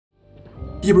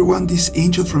Hey everyone, this is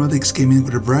Angel from Adix Gaming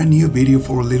with a brand new video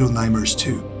for Little Nightmares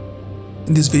 2.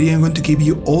 In this video I'm going to give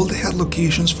you all the head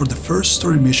locations for the first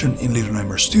story mission in Little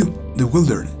Nightmares 2, the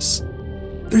Wilderness.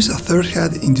 There is a third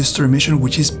head in this story mission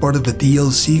which is part of the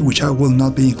DLC, which I will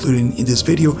not be including in this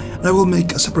video, and I will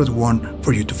make a separate one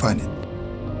for you to find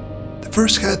it. The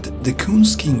first head, the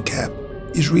Coonskin Cap,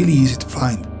 is really easy to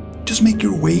find. Just make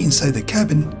your way inside the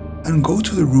cabin and go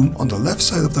to the room on the left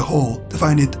side of the hall to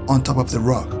find it on top of the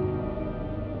rock.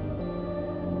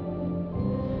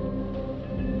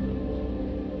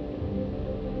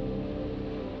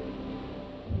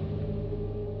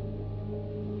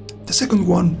 The second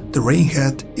one, the rain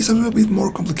head, is a little bit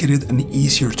more complicated and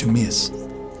easier to miss.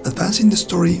 Advance in the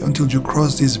story until you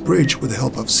cross this bridge with the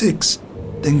help of 6,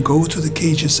 then go to the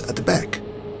cages at the back.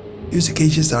 Use the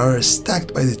cages that are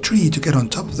stacked by the tree to get on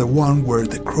top of the one where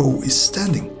the crow is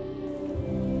standing.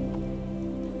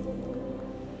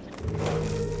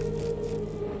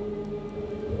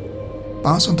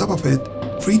 Bounce on top of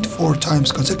it 3 to 4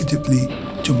 times consecutively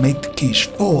to make the cage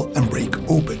fall and break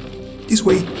open. This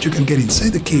way you can get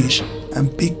inside the cage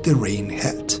and pick the rain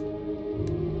head.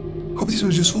 Hope this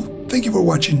was useful, thank you for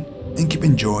watching and keep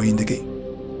enjoying the game.